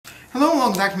Hello and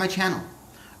welcome back to my channel.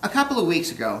 A couple of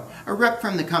weeks ago, a rep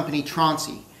from the company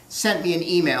Tronxy sent me an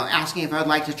email asking if I'd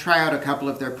like to try out a couple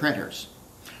of their printers.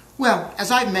 Well,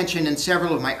 as I've mentioned in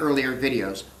several of my earlier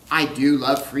videos, I do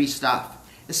love free stuff,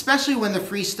 especially when the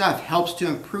free stuff helps to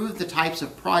improve the types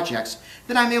of projects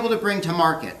that I'm able to bring to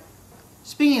market.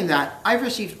 Speaking of that, I've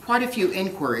received quite a few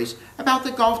inquiries about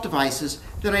the golf devices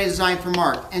that I designed for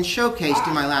Mark and showcased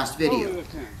in my last video.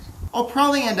 I'll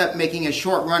probably end up making a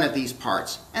short run of these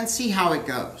parts and see how it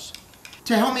goes.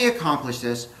 To help me accomplish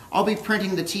this, I'll be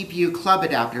printing the TPU club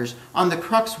adapters on the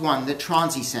Crux1 that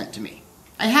Tronxy sent to me.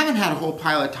 I haven't had a whole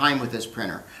pile of time with this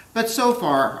printer, but so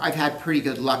far I've had pretty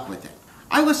good luck with it.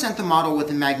 I was sent the model with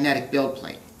a magnetic build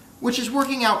plate, which is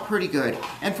working out pretty good,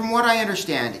 and from what I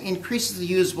understand, increases the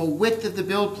usable width of the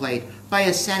build plate by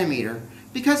 1 centimeter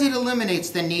because it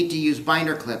eliminates the need to use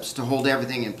binder clips to hold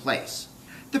everything in place.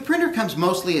 The printer comes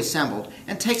mostly assembled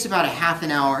and takes about a half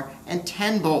an hour and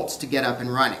 10 bolts to get up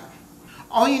and running.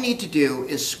 All you need to do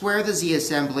is square the Z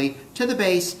assembly to the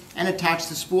base and attach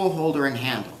the spool holder and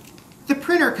handle. The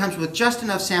printer comes with just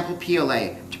enough sample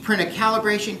PLA to print a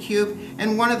calibration cube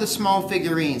and one of the small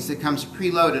figurines that comes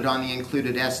preloaded on the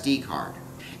included SD card.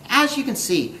 As you can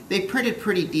see, they printed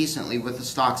pretty decently with the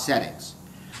stock settings.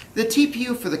 The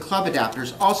TPU for the club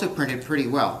adapters also printed pretty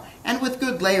well and with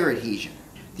good layer adhesion.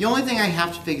 The only thing I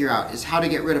have to figure out is how to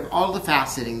get rid of all the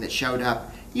faceting that showed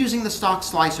up using the stock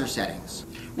slicer settings.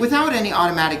 Without any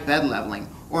automatic bed leveling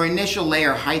or initial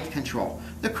layer height control,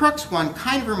 the Crux1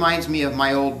 kind of reminds me of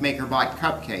my old MakerBot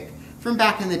Cupcake from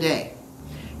back in the day.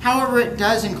 However, it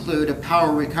does include a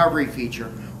power recovery feature,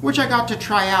 which I got to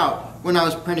try out when I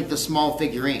was printing the small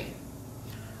figurine.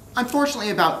 Unfortunately,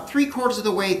 about 3/4 of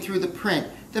the way through the print,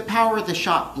 the power of the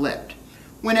shop blipped.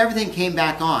 When everything came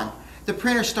back on, the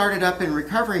printer started up in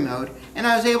recovery mode and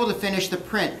I was able to finish the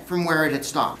print from where it had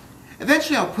stopped.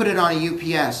 Eventually I'll put it on a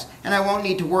UPS and I won't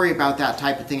need to worry about that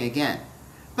type of thing again.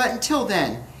 But until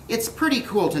then, it's pretty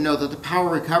cool to know that the power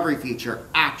recovery feature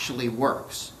actually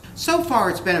works. So far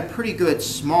it's been a pretty good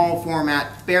small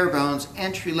format, bare bones,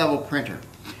 entry-level printer.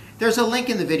 There's a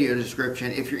link in the video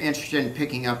description if you're interested in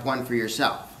picking up one for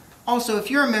yourself. Also,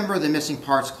 if you're a member of the Missing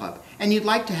Parts Club and you'd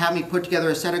like to have me put together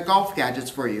a set of golf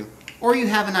gadgets for you, or you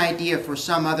have an idea for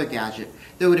some other gadget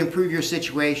that would improve your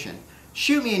situation,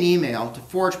 shoot me an email to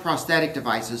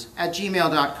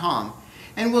forgeprostheticdevices@gmail.com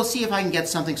and we'll see if I can get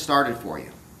something started for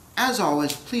you. As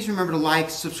always, please remember to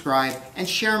like, subscribe, and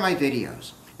share my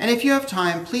videos. And if you have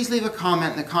time, please leave a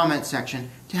comment in the comment section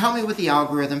to help me with the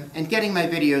algorithm and getting my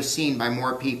videos seen by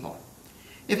more people.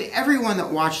 If everyone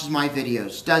that watches my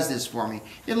videos does this for me,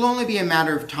 it'll only be a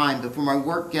matter of time before my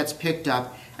work gets picked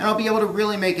up and I'll be able to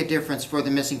really make a difference for the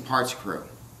Missing Parts crew.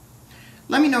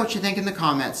 Let me know what you think in the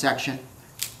comment section.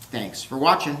 Thanks for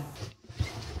watching.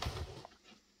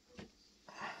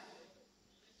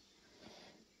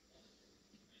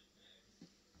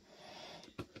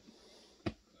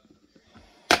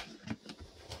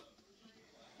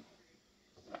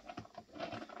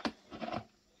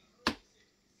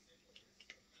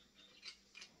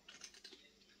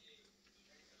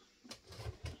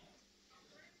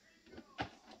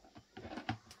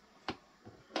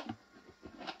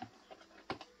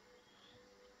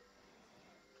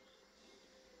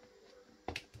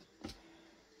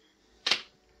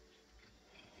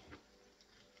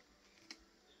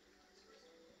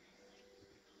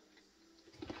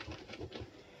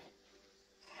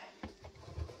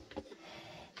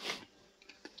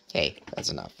 Hey, that's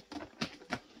enough.